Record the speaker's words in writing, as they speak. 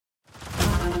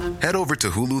Head over to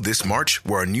Hulu this March,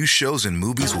 where our new shows and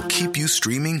movies will keep you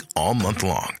streaming all month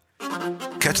long.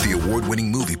 Catch the award-winning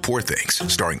movie Poor Things,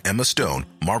 starring Emma Stone,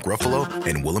 Mark Ruffalo,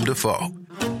 and Willem Dafoe.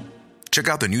 Check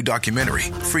out the new documentary,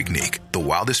 Freaknik, The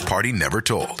Wildest Party Never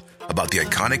Told, about the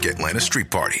iconic Atlanta Street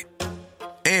Party.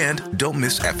 And don't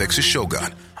miss FX's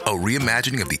Shogun, a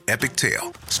reimagining of the epic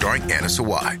tale, starring Anna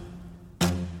Sawai.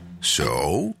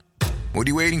 So, what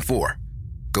are you waiting for?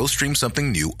 Go stream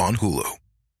something new on Hulu.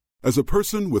 As a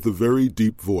person with a very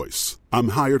deep voice, I'm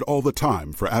hired all the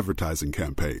time for advertising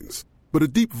campaigns. But a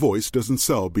deep voice doesn't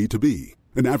sell B2B,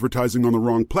 and advertising on the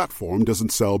wrong platform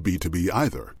doesn't sell B2B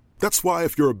either. That's why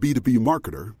if you're a B2B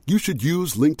marketer, you should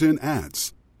use LinkedIn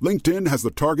ads. LinkedIn has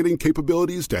the targeting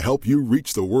capabilities to help you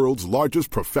reach the world's largest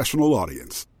professional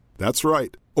audience. That's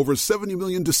right, over 70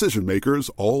 million decision makers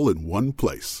all in one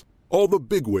place. All the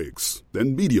big wigs,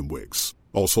 then medium wigs,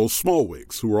 also small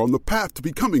wigs who are on the path to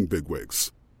becoming big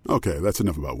wigs. Okay, that's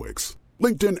enough about wigs.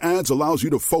 LinkedIn ads allows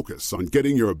you to focus on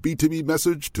getting your B2B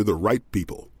message to the right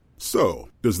people. So,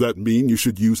 does that mean you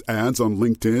should use ads on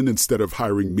LinkedIn instead of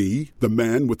hiring me, the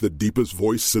man with the deepest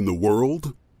voice in the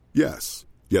world? Yes.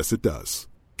 Yes, it does.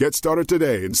 Get started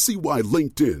today and see why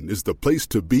LinkedIn is the place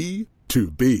to be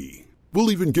to be. We'll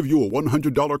even give you a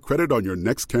 $100 credit on your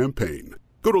next campaign.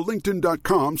 Go to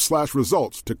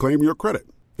linkedin.com/results to claim your credit.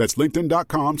 That's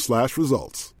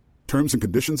linkedin.com/results. Terms and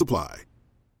conditions apply.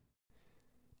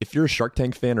 If you're a Shark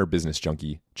Tank fan or business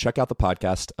junkie, check out the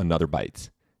podcast Another Bite.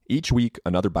 Each week,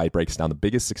 Another Bite breaks down the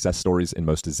biggest success stories and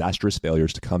most disastrous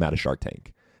failures to come out of Shark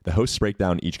Tank. The hosts break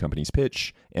down each company's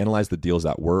pitch, analyze the deals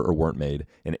that were or weren't made,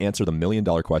 and answer the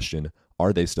million-dollar question,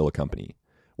 are they still a company?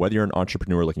 Whether you're an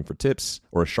entrepreneur looking for tips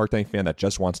or a Shark Tank fan that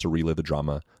just wants to relive the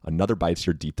drama, Another Bite's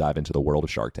your deep dive into the world of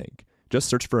Shark Tank. Just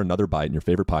search for Another Bite in your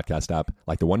favorite podcast app,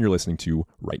 like the one you're listening to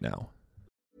right now.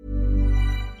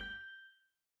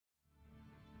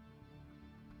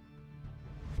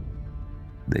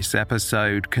 This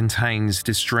episode contains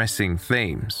distressing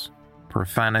themes,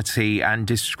 profanity, and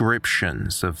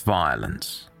descriptions of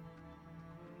violence.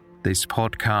 This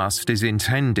podcast is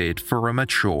intended for a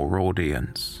mature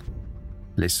audience.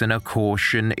 Listener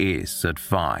caution is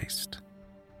advised.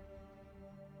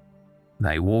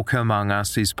 They Walk Among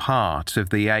Us is part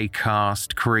of the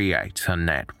Acast Creator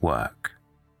Network.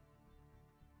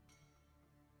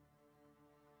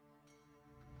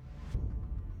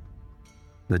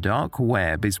 The dark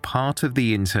web is part of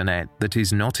the internet that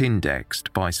is not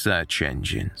indexed by search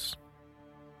engines.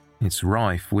 It's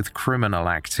rife with criminal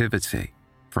activity,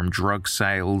 from drug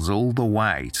sales all the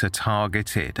way to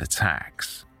targeted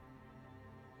attacks.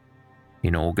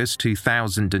 In August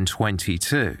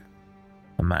 2022,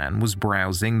 a man was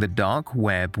browsing the dark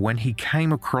web when he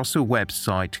came across a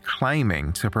website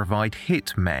claiming to provide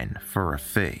hitmen for a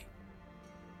fee.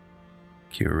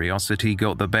 Curiosity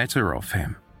got the better of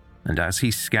him, and as he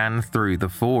scanned through the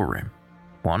forum,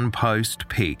 one post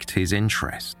piqued his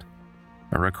interest.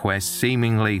 A request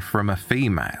seemingly from a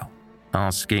female,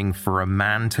 asking for a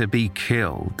man to be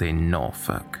killed in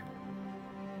Norfolk.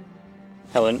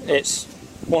 Helen, it's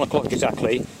 1 o'clock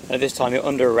exactly, and at this time you're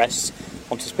under arrest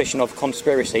on suspicion of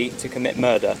conspiracy to commit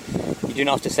murder. You do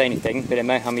not have to say anything, but it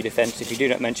may harm your defence if you do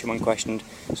not mention when questioned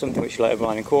something which you later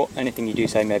rely in court. Anything you do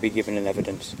say may be given in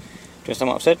evidence. Do you understand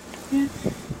what I've said? Yeah.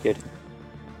 Good.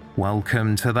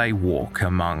 Welcome to They Walk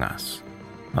Among Us,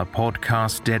 a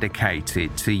podcast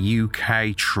dedicated to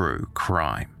UK true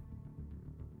crime.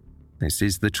 This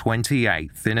is the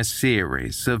 28th in a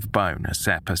series of bonus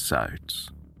episodes.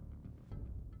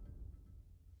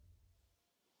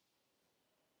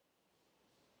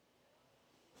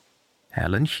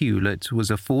 Helen Hewlett was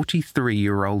a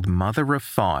 43-year-old mother of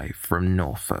 5 from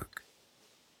Norfolk.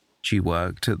 She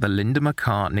worked at the Linda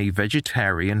McCartney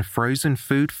Vegetarian Frozen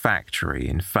Food Factory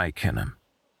in Fakenham.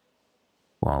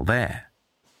 While there,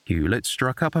 Hewlett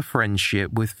struck up a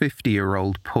friendship with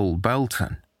 50-year-old Paul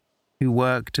Belton, who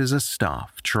worked as a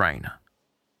staff trainer.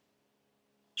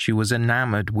 She was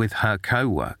enamoured with her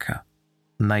co-worker,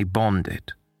 and they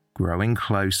bonded, growing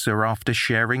closer after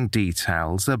sharing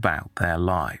details about their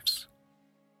lives.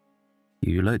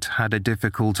 Hewlett had a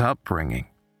difficult upbringing,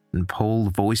 and Paul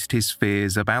voiced his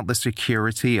fears about the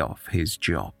security of his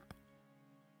job.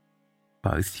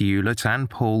 Both Hewlett and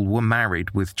Paul were married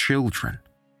with children,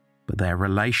 but their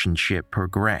relationship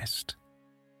progressed,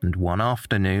 and one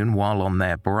afternoon while on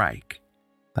their break,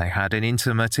 they had an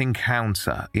intimate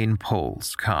encounter in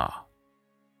Paul's car.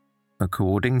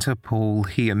 According to Paul,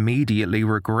 he immediately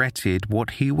regretted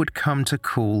what he would come to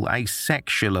call a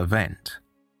sexual event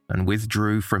and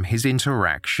withdrew from his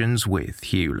interactions with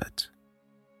Hewlett.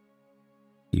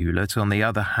 Hewlett, on the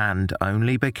other hand,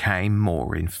 only became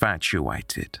more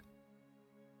infatuated.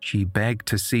 She begged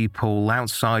to see Paul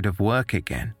outside of work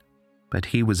again, but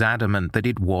he was adamant that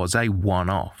it was a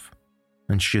one-off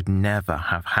and should never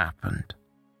have happened.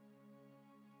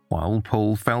 While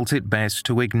Paul felt it best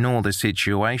to ignore the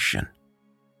situation,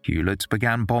 Hewlett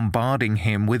began bombarding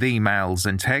him with emails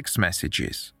and text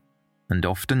messages, and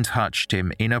often touched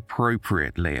him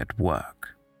inappropriately at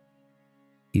work.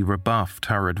 He rebuffed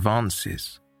her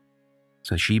advances,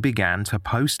 so she began to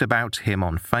post about him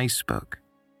on Facebook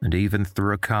and even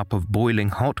threw a cup of boiling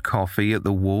hot coffee at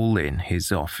the wall in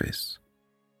his office.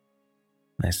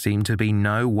 There seemed to be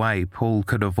no way Paul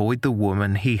could avoid the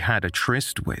woman he had a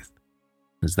tryst with,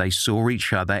 as they saw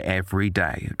each other every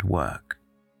day at work.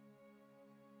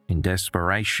 In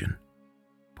desperation,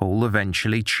 Paul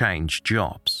eventually changed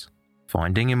jobs,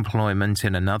 finding employment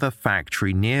in another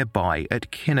factory nearby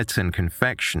at Kinnerton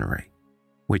Confectionery,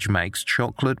 which makes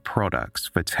chocolate products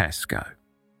for Tesco.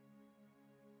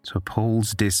 To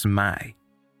Paul's dismay,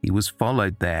 he was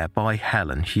followed there by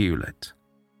Helen Hewlett.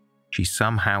 She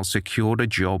somehow secured a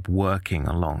job working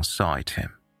alongside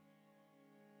him.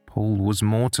 Paul was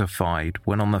mortified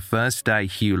when on the first day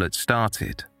Hewlett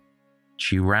started,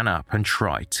 she ran up and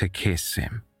tried to kiss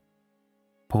him.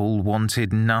 Paul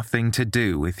wanted nothing to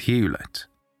do with Hewlett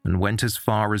and went as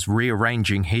far as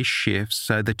rearranging his shifts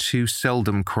so the two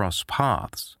seldom crossed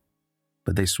paths,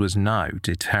 but this was no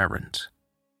deterrent.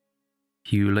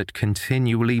 Hewlett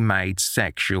continually made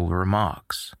sexual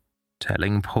remarks,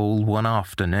 telling Paul one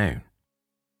afternoon,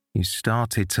 "You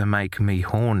started to make me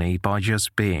horny by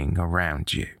just being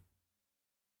around you."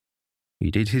 He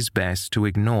did his best to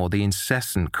ignore the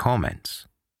incessant comments,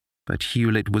 but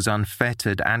Hewlett was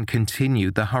unfettered and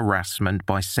continued the harassment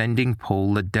by sending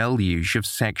Paul a deluge of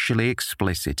sexually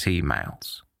explicit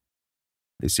emails.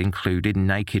 This included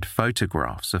naked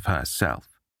photographs of herself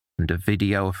and a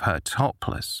video of her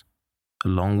topless,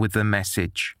 along with the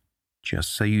message,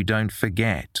 "Just so you don't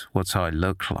forget what I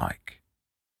look like."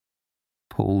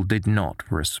 Paul did not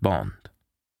respond.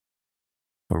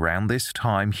 Around this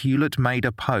time, Hewlett made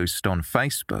a post on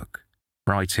Facebook,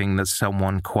 writing that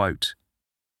someone, quote,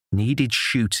 "needed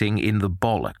shooting in the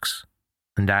bollocks,"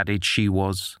 and added she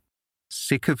was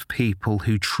 "sick of people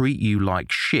who treat you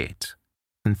like shit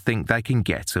and think they can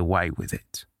get away with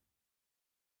it."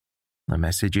 The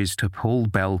messages to Paul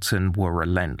Belton were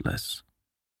relentless.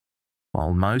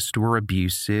 While most were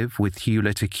abusive, with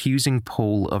Hewlett accusing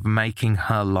Paul of making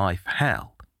her life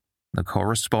hell, the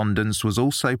correspondence was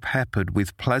also peppered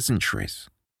with pleasantries,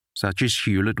 such as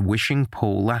Hewlett wishing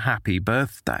Paul a happy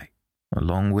birthday,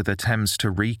 along with attempts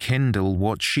to rekindle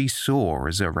what she saw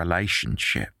as a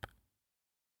relationship.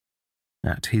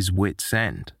 At his wit's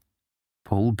end,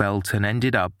 Paul Belton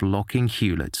ended up blocking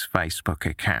Hewlett's Facebook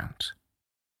account.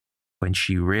 When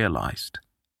she realized,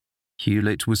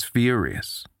 Hewlett was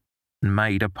furious and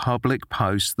made a public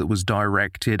post that was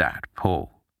directed at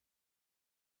Paul.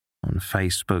 On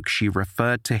Facebook, she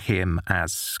referred to him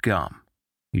as scum,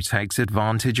 who takes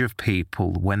advantage of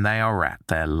people when they are at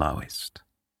their lowest.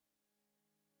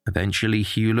 Eventually,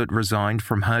 Hewlett resigned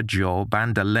from her job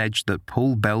and alleged that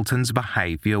Paul Belton's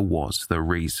behavior was the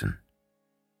reason.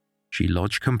 She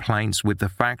lodged complaints with the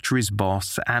factory's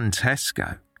boss and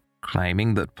Tesco,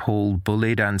 claiming that Paul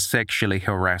bullied and sexually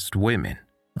harassed women,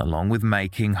 along with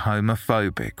making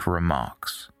homophobic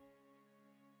remarks.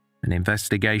 An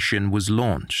investigation was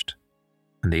launched,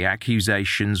 and the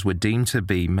accusations were deemed to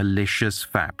be malicious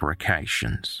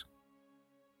fabrications.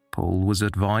 Paul was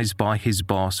advised by his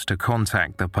boss to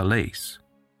contact the police,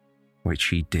 which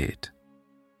he did.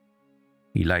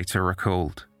 He later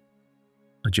recalled,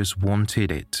 "I just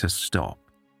wanted it to stop.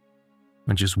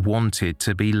 I just wanted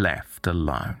to be left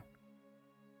alone."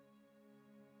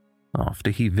 After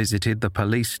he visited the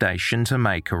police station to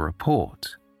make a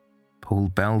report, Paul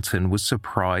Belton was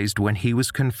surprised when he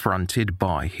was confronted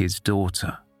by his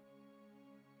daughter.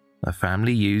 The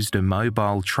family used a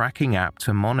mobile tracking app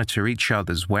to monitor each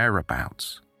other's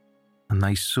whereabouts, and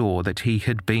they saw that he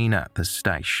had been at the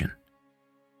station.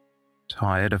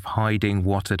 Tired of hiding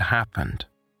what had happened,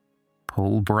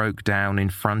 Paul broke down in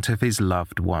front of his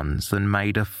loved ones and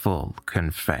made a full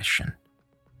confession.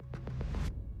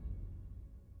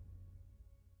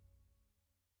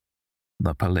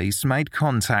 The police made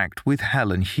contact with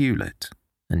Helen Hewlett,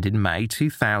 and in May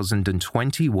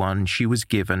 2021 she was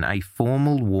given a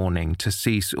formal warning to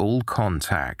cease all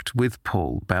contact with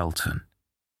Paul Belton.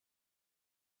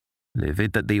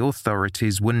 Livid that the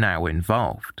authorities were now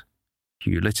involved,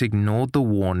 Hewlett ignored the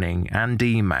warning and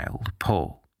emailed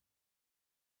Paul.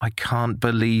 "I can't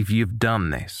believe you've done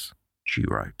this," she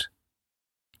wrote.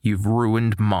 "You've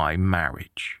ruined my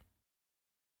marriage."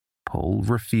 Paul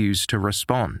refused to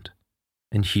respond,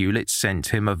 and Hewlett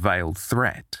sent him a veiled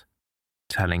threat,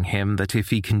 telling him that if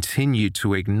he continued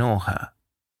to ignore her,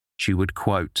 she would,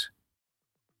 quote,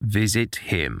 visit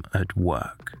him at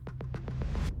work.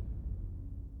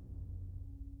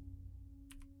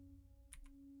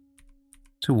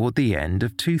 Toward the end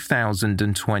of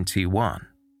 2021,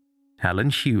 Helen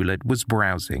Hewlett was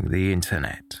browsing the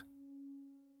internet.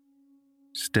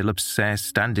 Still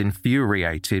obsessed and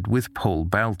infuriated with Paul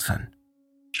Belton,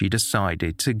 she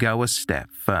decided to go a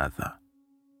step further.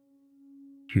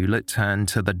 Hewlett turned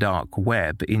to the dark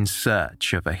web in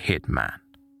search of a hitman.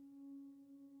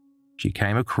 She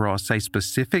came across a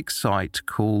specific site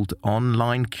called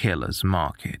Online Killers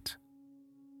Market.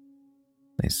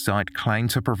 This site claimed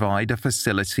to provide a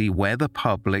facility where the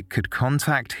public could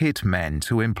contact hitmen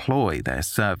to employ their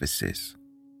services.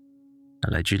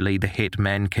 Allegedly, the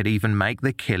hitmen could even make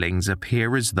the killings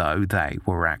appear as though they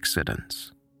were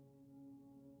accidents.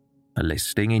 A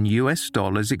listing in US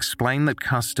dollars explained that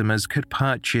customers could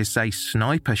purchase a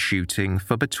sniper shooting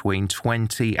for between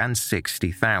 $20,000 and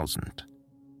 $60,000,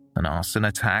 an arson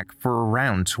attack for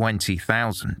around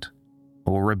 $20,000,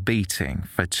 or a beating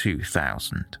for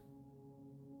 $2,000.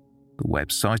 The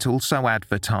website also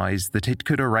advertised that it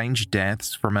could arrange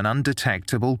deaths from an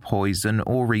undetectable poison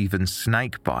or even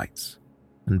snake bites,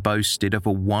 and boasted of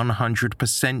a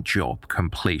 100% job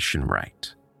completion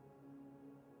rate.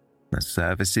 The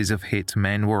services of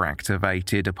hitmen were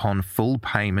activated upon full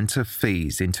payment of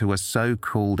fees into a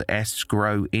so-called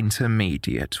escrow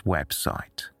intermediate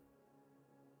website.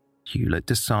 Hewlett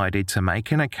decided to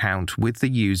make an account with the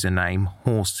username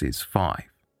Horses5.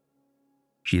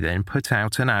 She then put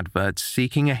out an advert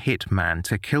seeking a hitman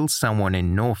to kill someone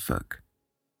in Norfolk,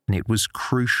 and it was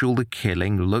crucial the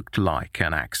killing looked like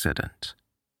an accident.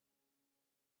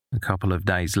 A couple of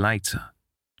days later,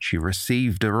 she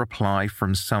received a reply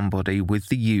from somebody with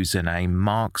the username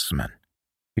Marksman,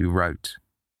 who wrote,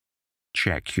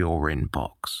 "Check your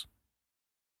inbox."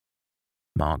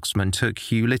 Marksman took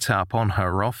Hewlett up on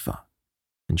her offer,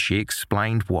 and she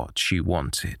explained what she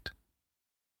wanted.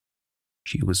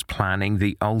 She was planning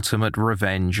the ultimate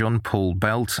revenge on Paul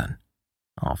Belton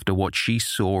after what she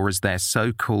saw as their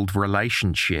so-called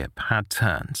relationship had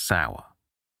turned sour.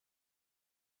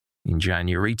 In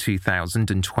January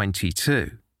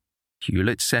 2022,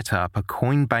 Hewlett set up a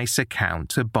Coinbase account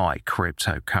to buy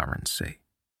cryptocurrency.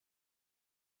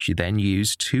 She then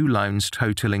used 2 loans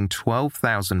totaling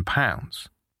 £12,000,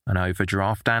 an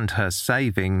overdraft and her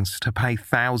savings to pay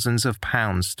thousands of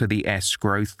pounds to the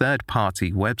escrow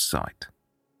third-party website,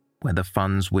 where the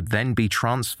funds would then be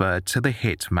transferred to the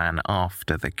hitman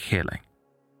after the killing.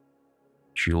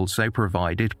 She also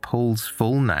provided Paul's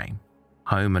full name,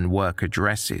 home and work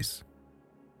addresses,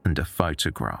 and a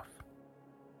photograph.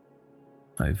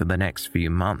 Over the next few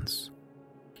months,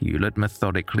 Hewlett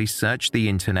methodically searched the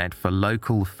internet for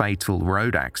local fatal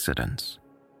road accidents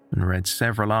and read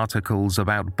several articles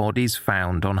about bodies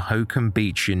found on Holcombe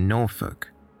Beach in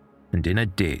Norfolk and in a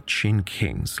ditch in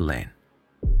King's Lynn.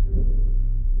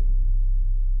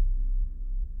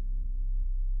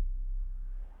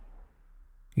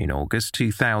 In August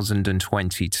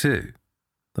 2022,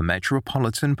 the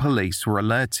Metropolitan Police were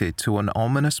alerted to an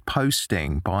ominous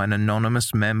posting by an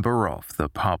anonymous member of the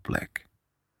public.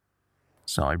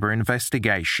 Cyber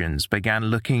investigations began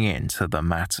looking into the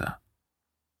matter.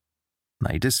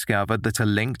 They discovered that a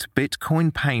linked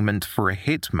Bitcoin payment for a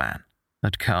hitman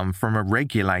had come from a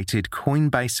regulated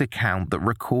Coinbase account that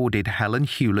recorded Helen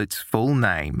Hewlett's full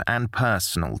name and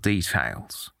personal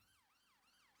details.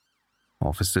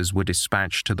 Officers were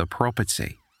dispatched to the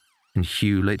property, and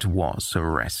Hewlett was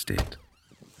arrested.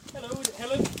 Hello, is it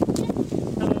Helen?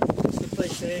 Hello, it's the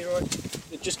police here,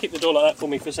 right? Just keep the door like that for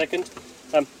me for a second.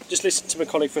 Just listen to my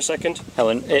colleague for a second.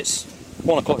 Helen, it's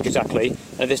 1 o'clock exactly,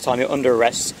 and at this time you're under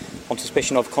arrest on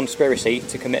suspicion of conspiracy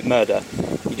to commit murder.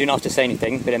 You do not have to say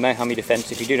anything, but it may harm your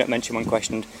defence if you do not mention when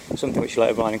questioned something which you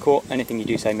later rely in court. Anything you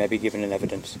do say may be given in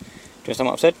evidence. Do you understand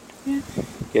what I've said? Yeah.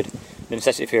 Good. The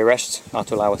necessity for your arrest are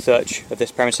to allow a search of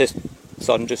this premises. The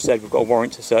Sergeant just said we've got a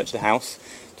warrant to search the house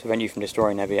to prevent you from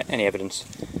destroying any evidence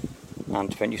and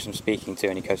to prevent you from speaking to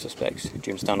any co-suspects. Do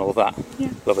you understand all of that? Yeah.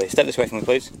 Lovely. Step this way for me,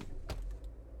 please.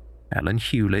 Helen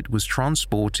Hewlett was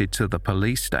transported to the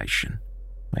police station,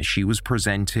 where she was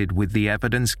presented with the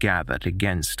evidence gathered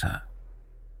against her.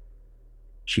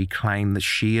 She claimed that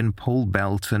she and Paul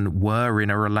Belton were in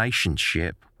a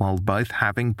relationship while both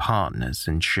having partners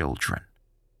and children.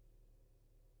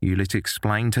 Hewlett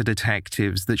explained to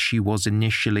detectives that she was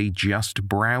initially just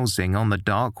browsing on the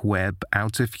dark web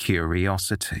out of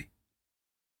curiosity.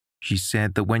 She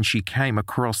said that when she came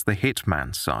across the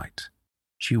Hitman site,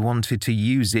 She wanted to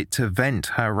use it to vent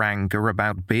her anger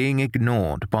about being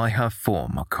ignored by her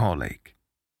former colleague.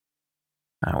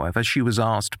 However, she was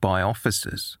asked by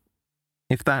officers,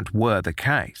 if that were the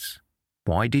case,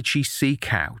 why did she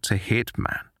seek out a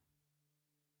hitman?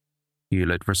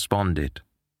 Hewlett responded,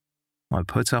 I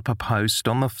put up a post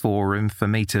on the forum for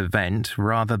me to vent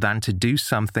rather than to do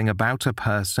something about a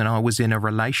person I was in a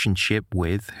relationship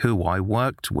with who I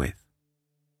worked with.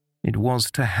 It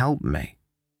was to help me.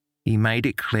 He made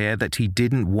it clear that he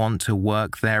didn't want to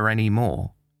work there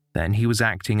anymore. Then he was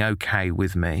acting okay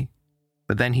with me,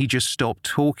 but then he just stopped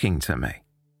talking to me.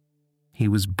 He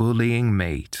was bullying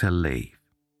me to leave.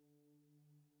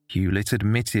 Hewlett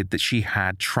admitted that she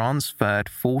had transferred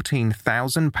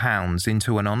 £14,000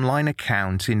 into an online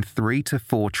account in 3 to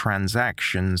 4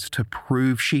 transactions to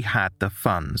prove she had the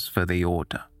funds for the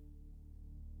order.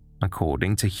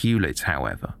 According to Hewlett,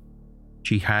 however,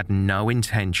 she had no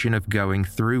intention of going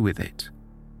through with it,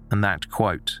 and that,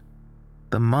 quote,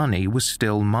 the money was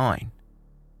still mine.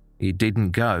 It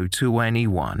didn't go to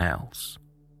anyone else.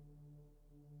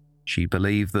 She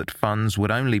believed that funds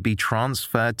would only be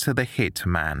transferred to the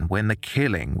hitman when the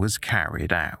killing was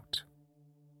carried out.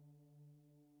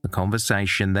 The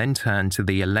conversation then turned to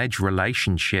the alleged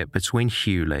relationship between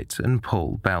Hewlett and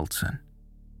Paul Belton.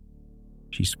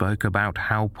 She spoke about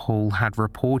how Paul had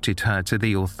reported her to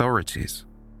the authorities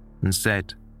and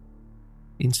said,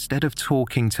 instead of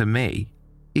talking to me,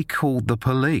 he called the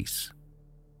police.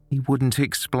 He wouldn't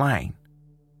explain,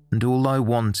 and all I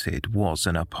wanted was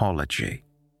an apology.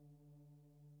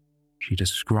 She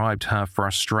described her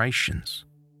frustrations,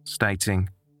 stating,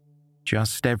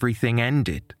 just everything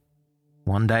ended.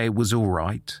 One day it was all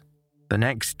right. The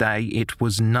next day it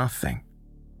was nothing.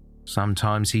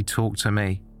 Sometimes he'd talk to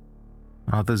me,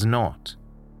 others not.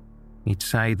 He'd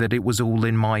say that it was all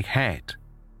in my head,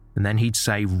 and then he'd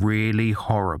say really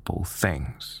horrible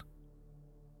things.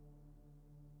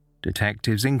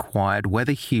 Detectives inquired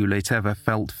whether Hewlett ever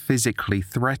felt physically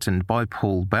threatened by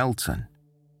Paul Belton,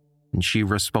 and she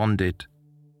responded,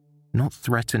 not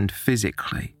threatened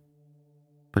physically,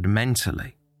 but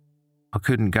mentally. I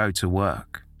couldn't go to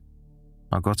work.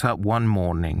 I got up one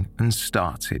morning and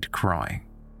started crying.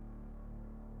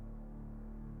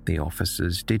 The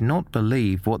officers did not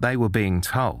believe what they were being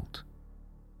told.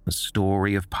 The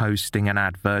story of posting an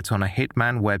advert on a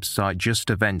hitman website just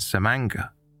to vent some anger,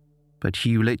 but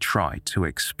Hewlett tried to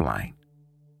explain.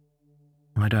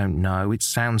 I don't know, it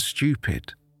sounds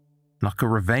stupid. Like a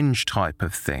revenge type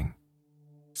of thing.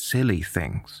 Silly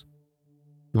things.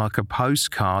 Like a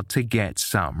postcard to get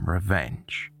some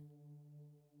revenge.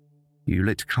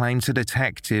 Hewlett claimed to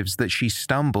detectives that she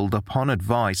stumbled upon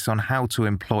advice on how to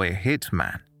employ a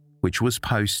hitman, which was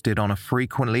posted on a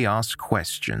frequently asked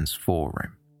questions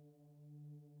forum.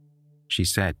 She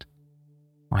said,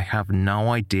 I have no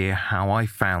idea how I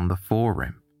found the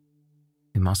forum.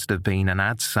 It must have been an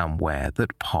ad somewhere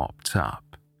that popped up.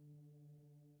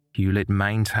 Hewlett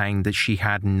maintained that she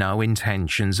had no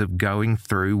intentions of going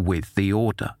through with the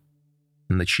order,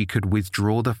 and that she could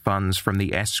withdraw the funds from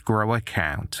the escrow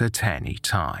account at any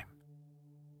time.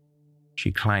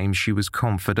 She claimed she was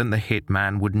confident the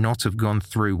hitman would not have gone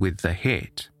through with the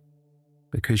hit,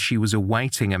 because she was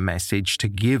awaiting a message to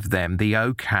give them the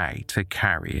okay to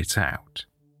carry it out.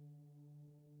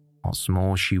 What's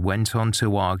more, she went on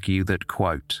to argue that,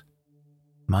 quote,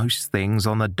 most things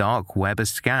on the dark web are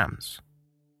scams.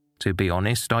 To be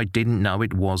honest, I didn't know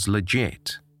it was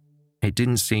legit. It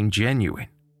didn't seem genuine.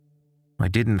 I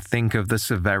didn't think of the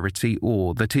severity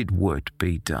or that it would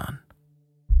be done.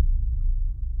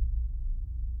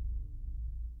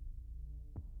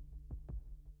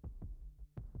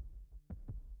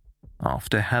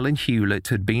 After Helen Hewlett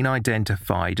had been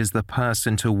identified as the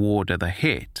person to order the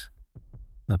hit,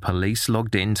 the police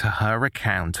logged into her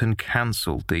account and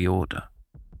cancelled the order.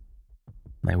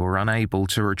 They were unable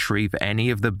to retrieve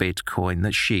any of the Bitcoin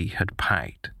that she had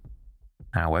paid.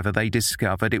 However, they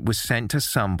discovered it was sent to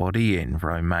somebody in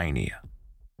Romania.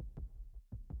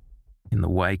 In the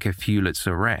wake of Hewlett's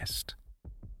arrest,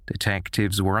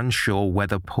 detectives were unsure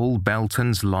whether Paul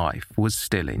Belton's life was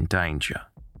still in danger.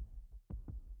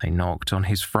 They knocked on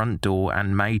his front door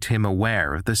and made him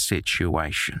aware of the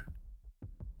situation.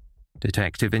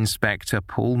 Detective Inspector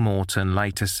Paul Morton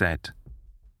later said,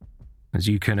 as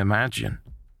you can imagine,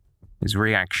 his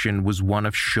reaction was one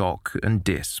of shock and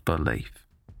disbelief.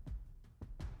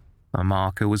 A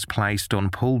marker was placed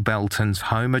on Paul Belton's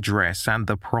home address and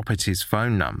the property's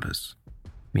phone numbers,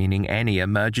 meaning any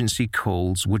emergency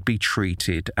calls would be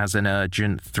treated as an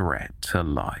urgent threat to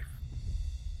life.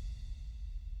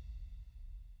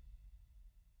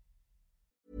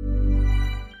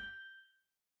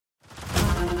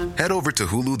 Head over to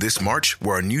Hulu this March,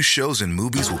 where our new shows and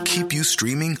movies will keep you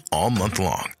streaming all month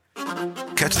long.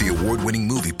 Catch the award-winning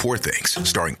movie Poor Things,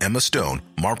 starring Emma Stone,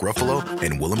 Mark Ruffalo,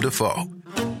 and Willem Dafoe.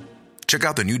 Check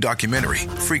out the new documentary,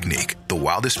 Freaknik, The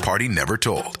Wildest Party Never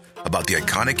Told, about the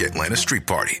iconic Atlanta street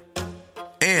party.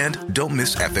 And don't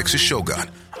miss FX's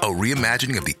Shogun, a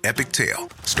reimagining of the epic tale,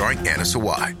 starring Anna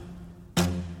Sawai.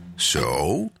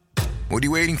 So, what are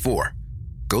you waiting for?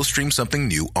 Go stream something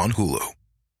new on Hulu.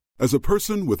 As a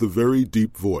person with a very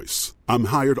deep voice, I'm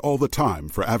hired all the time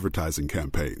for advertising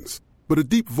campaigns. But a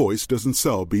deep voice doesn't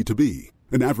sell B2B,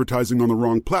 and advertising on the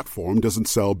wrong platform doesn't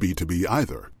sell B2B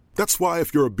either. That's why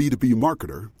if you're a B2B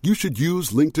marketer, you should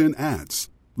use LinkedIn ads.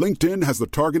 LinkedIn has the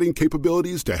targeting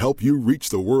capabilities to help you reach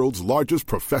the world's largest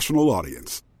professional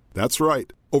audience. That's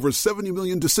right, over 70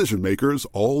 million decision makers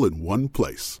all in one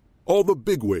place. All the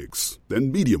big wigs,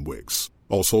 then medium wigs,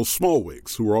 also small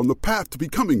wigs who are on the path to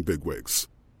becoming big wigs.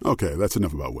 Okay, that's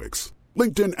enough about wigs.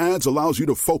 LinkedIn ads allows you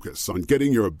to focus on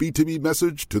getting your B2B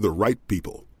message to the right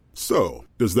people. So,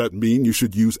 does that mean you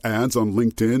should use ads on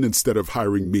LinkedIn instead of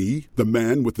hiring me, the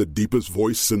man with the deepest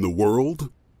voice in the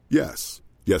world? Yes.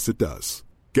 Yes, it does.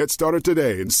 Get started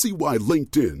today and see why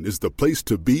LinkedIn is the place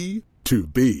to be to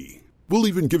be. We'll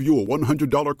even give you a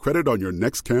 $100 credit on your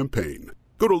next campaign.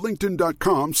 Go to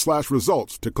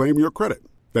linkedin.com/results to claim your credit.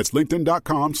 That's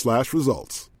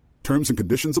linkedin.com/results. Terms and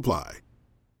conditions apply.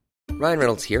 Ryan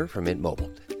Reynolds here from Mint Mobile.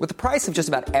 With the price of just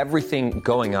about everything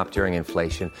going up during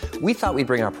inflation, we thought we'd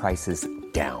bring our prices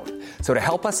down. So to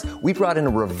help us, we brought in a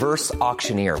reverse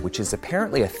auctioneer, which is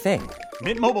apparently a thing.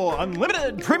 Mint Mobile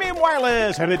Unlimited Premium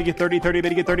Wireless. How to get 30, 30, bit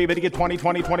to get 30, bit to get 20,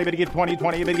 20, 20, bit to get 20,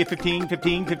 20, bit to get 15,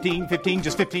 15, 15, 15,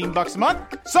 just $15 a month?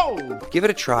 Sold! Give it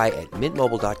a try at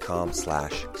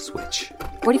mintmobile.com/switch.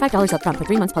 $45 up front for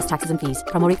 3 months plus taxes and fees.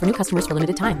 Promo rate for new customers for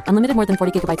limited time. Unlimited more than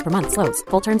 40 gigabytes per month. Slows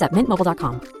full terms at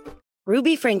mintmobile.com.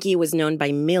 Ruby Franke was known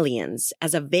by millions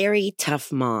as a very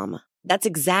tough mom. That's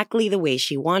exactly the way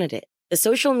she wanted it. The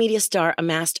social media star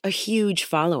amassed a huge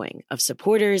following of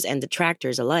supporters and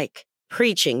detractors alike,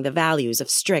 preaching the values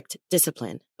of strict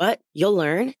discipline. But you'll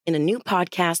learn in a new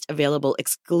podcast available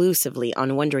exclusively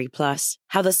on Wondery Plus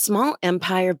how the small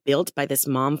empire built by this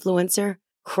momfluencer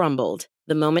crumbled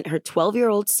the moment her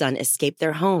 12-year-old son escaped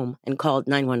their home and called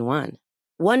 911.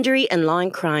 Wondery and Law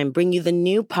and Crime bring you the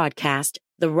new podcast,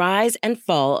 The Rise and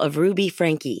Fall of Ruby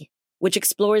Franke, which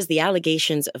explores the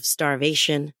allegations of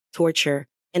starvation, torture,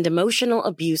 and emotional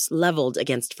abuse leveled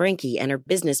against Franke and her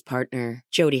business partner,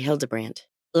 Jodi Hildebrandt.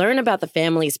 Learn about the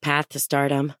family's path to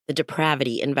stardom, the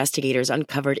depravity investigators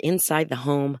uncovered inside the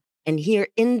home, and hear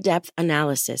in-depth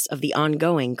analysis of the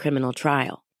ongoing criminal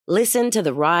trial. Listen to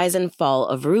The Rise and Fall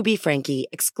of Ruby Franke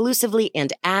exclusively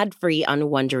and ad-free on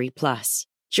Wondery Plus.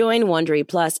 Join Wondery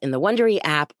Plus in the Wondery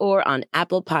app or on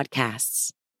Apple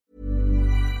Podcasts.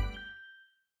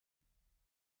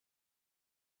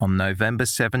 On November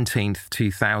 17th,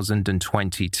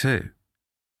 2022,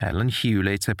 Helen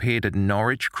Hewlett appeared at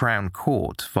Norwich Crown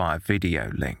Court via video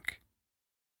link.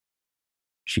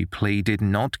 She pleaded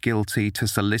not guilty to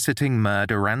soliciting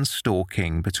murder and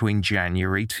stalking between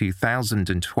January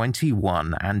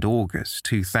 2021 and August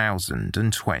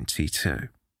 2022.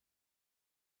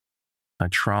 A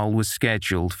trial was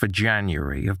scheduled for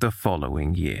January of the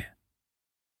following year.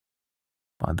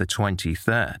 By the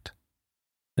 23rd,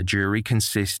 a jury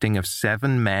consisting of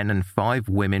 7 men and 5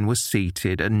 women was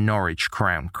seated at Norwich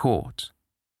Crown Court,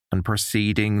 and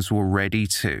proceedings were ready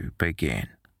to begin.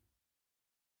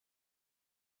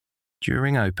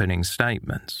 During opening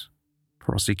statements,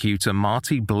 prosecutor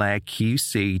Marty Blair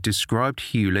QC described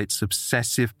Hewlett's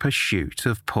obsessive pursuit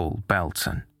of Paul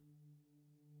Belton.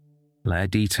 Blair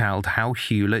detailed how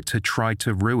Hewlett had tried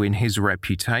to ruin his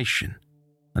reputation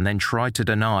and then tried to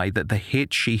deny that the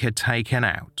hit she had taken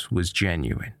out was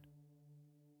genuine.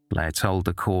 Blair told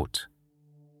the court,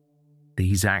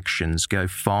 "These actions go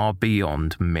far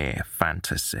beyond mere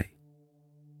fantasy."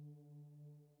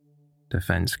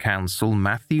 Defense counsel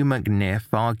Matthew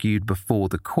McNiff argued before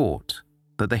the court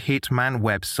that the Hitman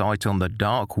website on the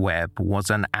dark web was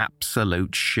an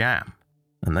absolute sham,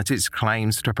 and that its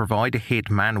claims to provide a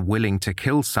hitman willing to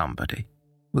kill somebody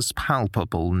was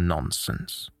palpable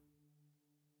nonsense.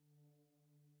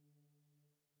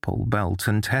 Paul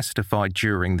Belton testified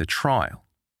during the trial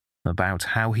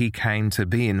about how he came to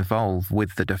be involved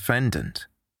with the defendant,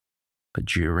 but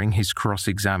during his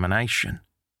cross-examination,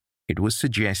 it was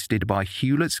suggested by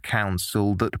Hewlett's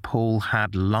counsel that Paul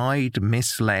had lied,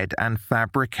 misled, and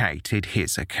fabricated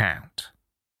his account.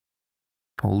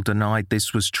 Paul denied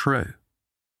this was true.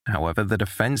 However, the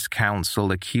defense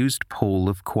counsel accused Paul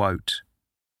of, quote,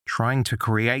 trying to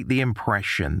create the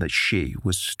impression that she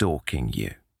was stalking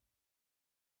you.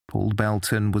 Paul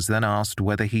Belton was then asked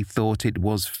whether he thought it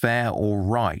was fair or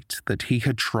right that he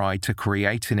had tried to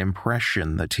create an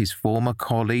impression that his former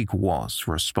colleague was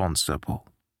responsible.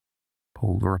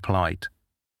 Paul replied,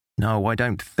 "No, I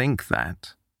don't think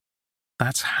that.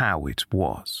 That's how it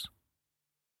was."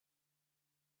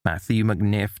 Matthew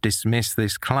McNiff dismissed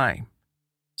this claim,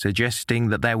 suggesting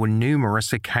that there were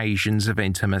numerous occasions of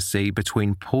intimacy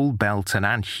between Paul Belton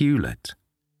and Hewlett,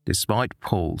 despite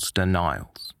Paul's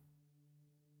denials.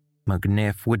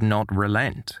 McNiff would not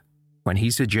relent when he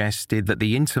suggested that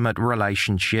the intimate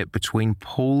relationship between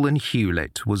Paul and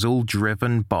Hewlett was all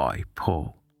driven by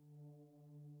Paul.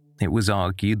 It was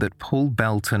argued that Paul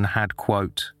Belton had,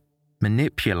 quote,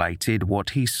 manipulated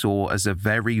what he saw as a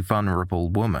very vulnerable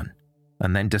woman,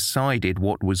 and then decided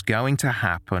what was going to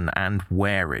happen and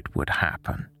where it would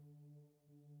happen.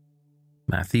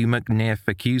 Matthew McNiff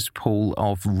accused Paul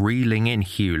of reeling in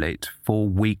Hewlett for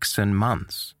weeks and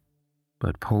months,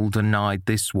 but Paul denied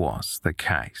this was the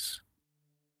case.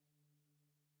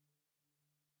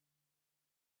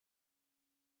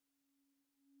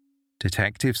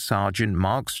 Detective Sergeant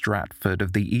Mark Stratford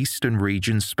of the Eastern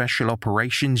Region Special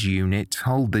Operations Unit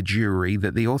told the jury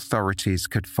that the authorities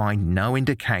could find no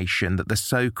indication that the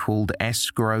so-called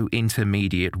escrow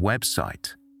intermediate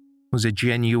website was a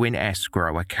genuine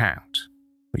escrow account,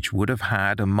 which would have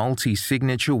had a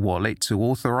multi-signature wallet to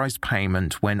authorize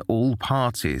payment when all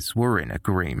parties were in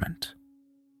agreement.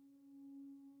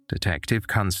 Detective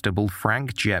Constable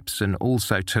Frank Jepson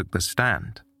also took the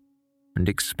stand and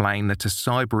explained that a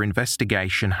cyber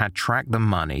investigation had tracked the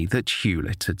money that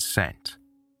Hewlett had sent.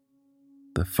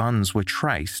 The funds were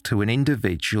traced to an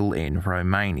individual in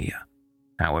Romania.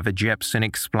 However, Jepson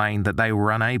explained that they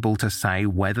were unable to say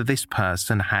whether this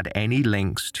person had any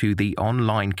links to the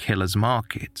online killer's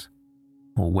market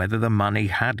or whether the money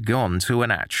had gone to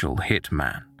an actual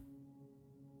hitman.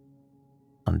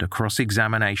 Under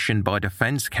cross-examination by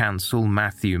defense counsel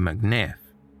Matthew McNiff,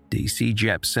 DC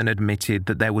Jepson admitted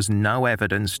that there was no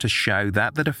evidence to show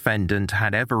that the defendant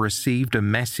had ever received a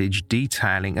message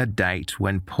detailing a date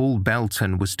when Paul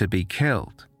Belton was to be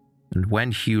killed and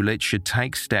when Hewlett should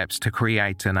take steps to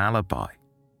create an alibi,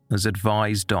 as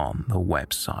advised on the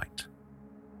website.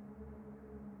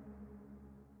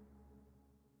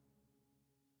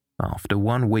 After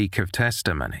 1 week of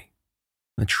testimony,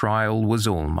 the trial was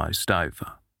almost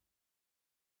over.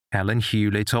 Helen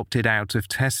Hewlett opted out of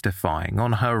testifying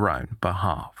on her own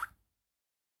behalf.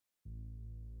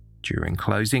 During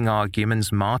closing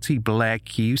arguments, Marty Blair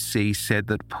QC said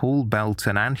that Paul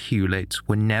Belton and Hewlett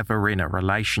were never in a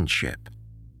relationship,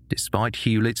 despite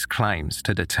Hewlett's claims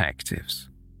to detectives.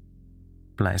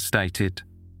 Blair stated,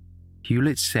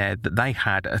 Hewlett said that they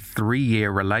had a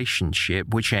 3-year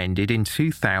relationship which ended in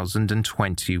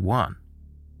 2021.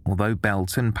 Although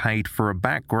Belton paid for a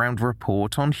background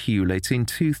report on Hewlett in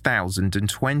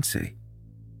 2020.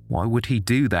 Why would he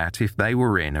do that if they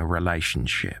were in a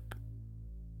relationship?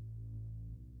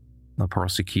 The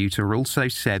prosecutor also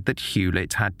said that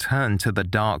Hewlett had turned to the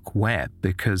dark web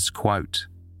because, quote,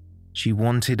 she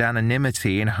wanted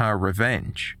anonymity in her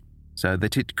revenge so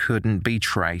that it couldn't be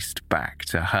traced back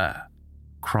to her.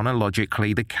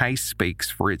 Chronologically, the case speaks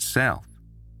for itself.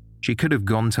 She could have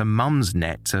gone to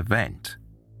Mumsnet to vent.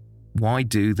 Why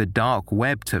do the dark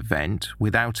web to vent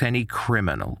without any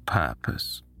criminal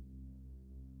purpose?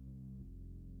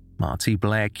 Marty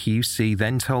Blair QC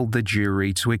then told the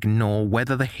jury to ignore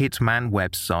whether the Hitman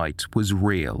website was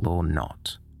real or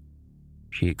not.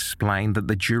 She explained that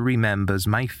the jury members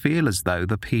may feel as though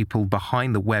the people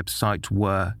behind the website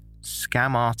were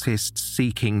scam artists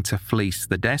seeking to fleece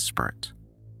the desperate,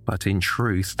 but in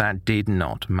truth that did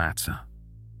not matter.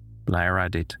 Blair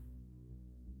added,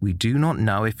 we do not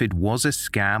know if it was a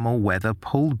scam or whether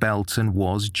Paul Belton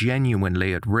was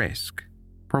genuinely at risk,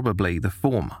 probably the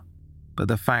former, but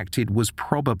the fact it was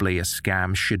probably a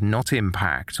scam should not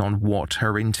impact on what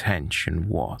her intention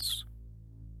was.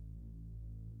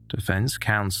 Defense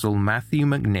counsel Matthew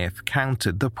McNiff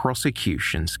countered the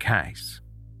prosecution's case.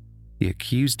 He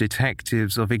accused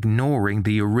detectives of ignoring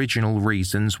the original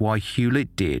reasons why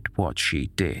Hewlett did what she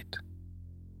did.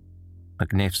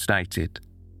 McNiff stated,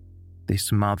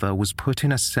 this mother was put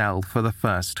in a cell for the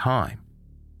first time.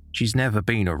 She's never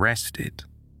been arrested.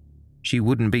 She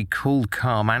wouldn't be cool,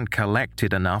 calm, and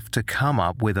collected enough to come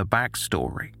up with a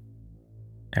backstory.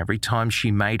 Every time she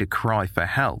made a cry for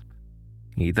help,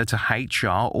 either to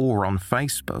HR or on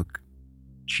Facebook,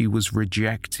 she was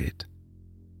rejected.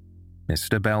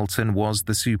 Mr. Belton was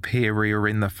the superior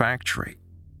in the factory,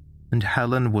 and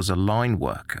Helen was a line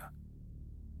worker.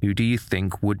 Who do you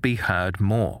think would be heard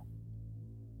more?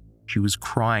 She was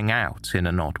crying out in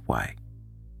an odd way.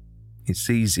 it's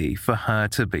easy for her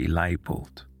to be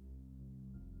labelled.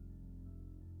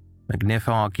 McNiff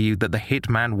argued that the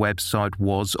Hitman website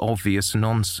was obvious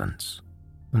nonsense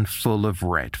and full of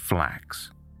red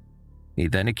flags. He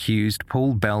then accused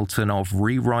Paul Belton of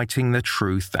rewriting the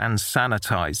truth and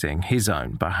sanitizing his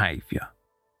own behaviour.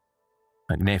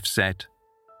 McNiff said,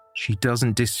 "She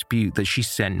doesn't dispute that she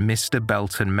sent Mr.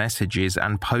 Belton messages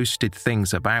and posted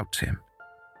things about him,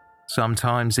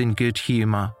 sometimes in good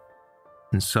humour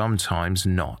and sometimes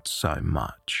not so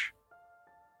much."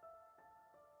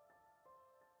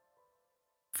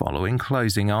 Following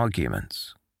closing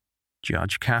arguments,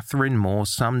 Judge Catherine Moore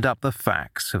summed up the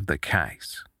facts of the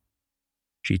case.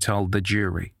 She told the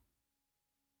jury,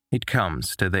 "It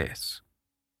comes to this.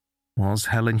 Was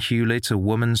Helen Hewlett a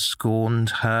woman scorned,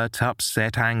 hurt,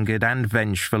 upset, angered, and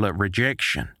vengeful at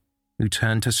rejection, who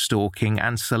turned to stalking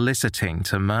and soliciting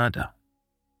to murder?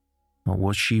 Or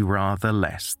was she rather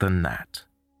less than that?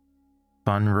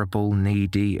 Vulnerable,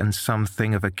 needy, and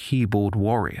something of a keyboard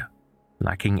warrior,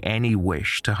 lacking any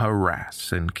wish to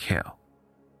harass and kill?"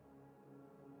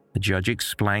 The judge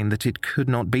explained that it could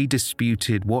not be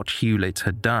disputed what Hewlett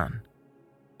had done,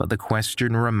 but the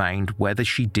question remained whether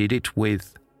she did it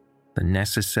with the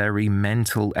necessary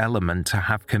mental element to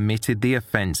have committed the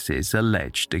offences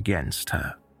alleged against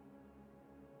her.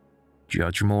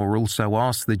 Judge Moore also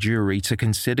asked the jury to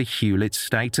consider Hewlett's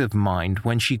state of mind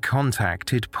when she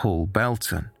contacted Paul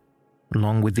Belton,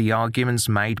 along with the arguments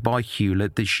made by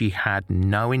Hewlett that she had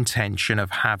no intention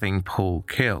of having Paul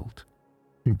killed,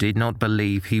 and did not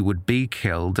believe he would be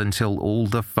killed until all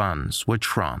the funds were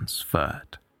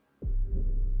transferred.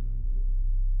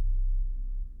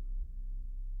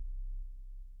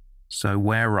 So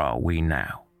where are we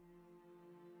now?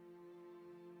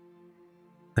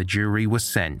 The jury was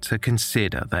sent to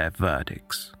consider their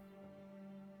verdicts.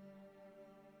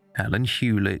 Helen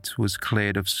Hewlett was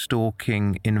cleared of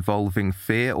stalking involving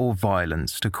fear or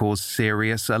violence to cause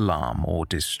serious alarm or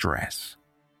distress.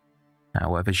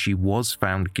 However, she was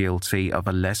found guilty of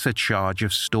a lesser charge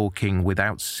of stalking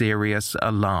without serious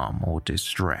alarm or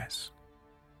distress.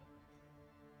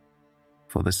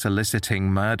 For the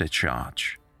soliciting murder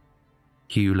charge,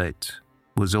 Hewlett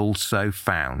was also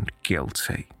found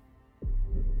guilty.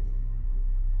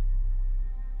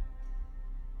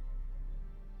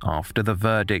 After the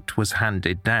verdict was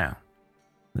handed down,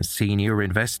 the senior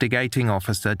investigating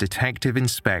officer, Detective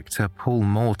Inspector Paul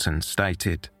Morton,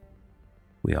 stated,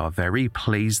 "We are very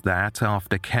pleased that,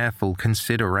 after careful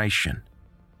consideration,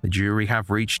 the jury have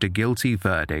reached a guilty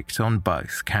verdict on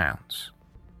both counts.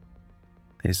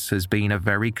 This has been a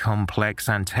very complex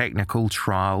and technical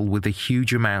trial with a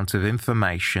huge amount of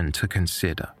information to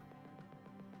consider.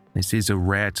 This is a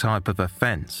rare type of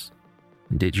offence,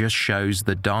 and it just shows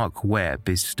the dark web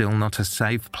is still not a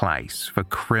safe place for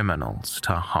criminals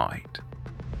to hide."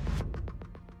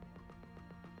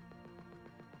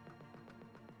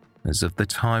 As of the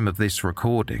time of this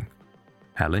recording,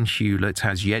 Helen Hewlett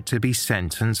has yet to be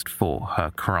sentenced for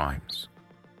her crimes.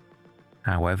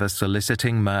 However,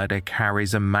 soliciting murder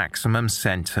carries a maximum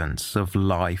sentence of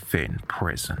life in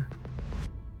prison.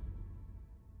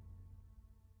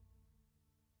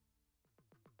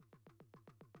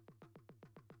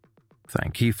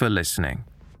 Thank you for listening,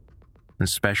 and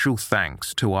special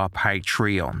thanks to our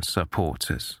Patreon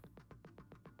supporters.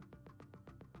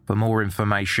 For more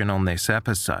information on this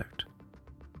episode,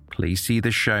 please see the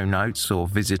show notes or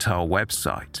visit our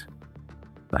website,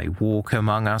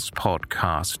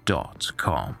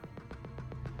 theywalkamonguspodcast.com.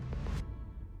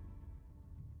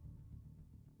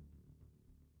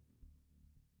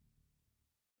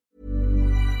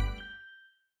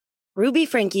 Ruby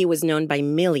Franke was known by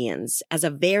millions as a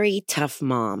very tough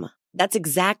mom. That's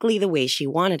exactly the way she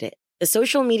wanted it. The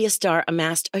social media star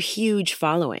amassed a huge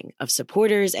following of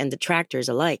supporters and detractors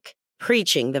alike,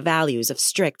 preaching the values of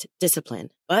strict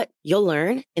discipline. But you'll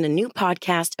learn in a new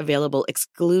podcast available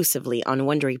exclusively on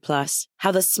Wondery Plus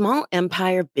how the small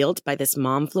empire built by this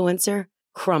momfluencer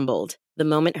crumbled the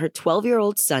moment her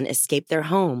 12-year-old son escaped their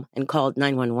home and called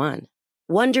 911.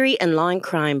 Wondery and Law and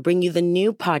Crime bring you the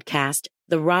new podcast,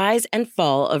 The Rise and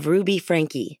Fall of Ruby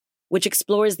Franke, which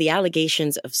explores the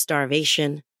allegations of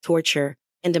starvation, torture,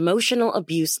 and emotional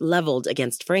abuse leveled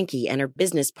against Franke and her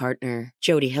business partner,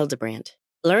 Jody Hildebrandt.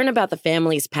 Learn about the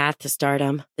family's path to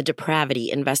stardom, the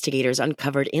depravity investigators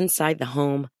uncovered inside the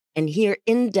home, and hear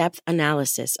in-depth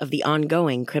analysis of the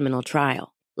ongoing criminal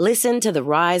trial. Listen to The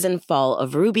Rise and Fall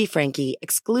of Ruby Franke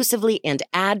exclusively and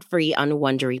ad-free on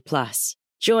Wondery Plus.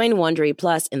 Join Wondery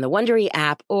Plus in the Wondery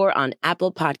app or on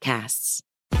Apple Podcasts.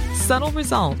 Subtle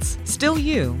results, still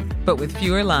you, but with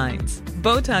fewer lines.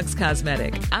 Botox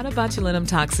Cosmetic, out of botulinum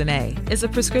toxin A, is a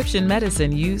prescription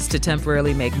medicine used to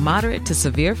temporarily make moderate to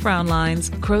severe frown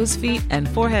lines, crow's feet, and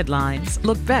forehead lines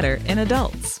look better in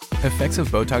adults. Effects of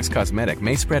Botox Cosmetic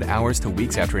may spread hours to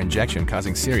weeks after injection,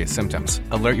 causing serious symptoms.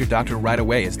 Alert your doctor right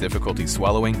away as difficulty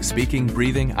swallowing, speaking,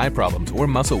 breathing, eye problems, or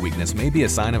muscle weakness may be a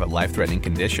sign of a life-threatening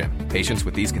condition. Patients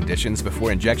with these conditions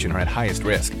before injection are at highest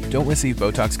risk. Don't receive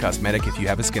Botox Cosmetic if you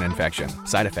have a skin infection.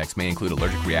 Side effects may include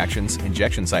allergic reactions,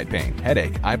 injection site pain,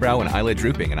 headache, eyebrow and eyelid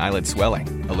drooping, and eyelid swelling.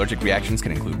 Allergic reactions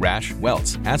can include rash,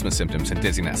 welts, asthma symptoms, and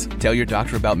dizziness. Tell your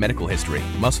doctor about medical history,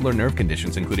 muscle or nerve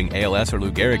conditions including ALS or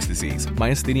Lou Gehrig's disease,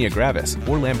 myasthenia gravis,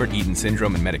 or Lambert-Eaton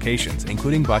syndrome, and medications,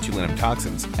 including botulinum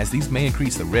toxins, as these may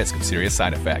increase the risk of serious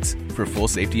side effects. For full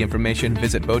safety information,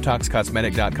 visit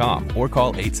BotoxCosmetic.com or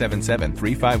call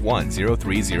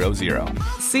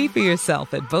 877-351-0300. See for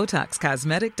yourself at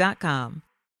BotoxCosmetic.com.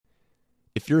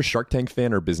 If you're a Shark Tank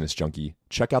fan or business junkie,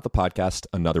 check out the podcast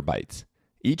Another Bite.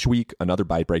 Each week, Another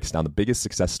Bite breaks down the biggest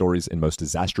success stories and most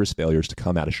disastrous failures to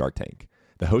come out of Shark Tank.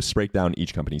 The hosts break down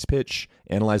each company's pitch,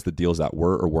 analyze the deals that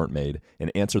were or weren't made,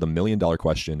 and answer the million-dollar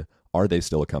question, are they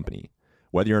still a company?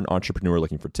 Whether you're an entrepreneur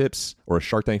looking for tips or a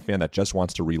Shark Tank fan that just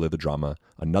wants to relive the drama,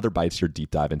 Another Bite's your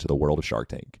deep dive into the world of Shark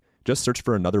Tank. Just search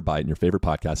for Another Bite in your favorite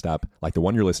podcast app like the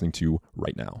one you're listening to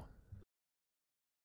right now.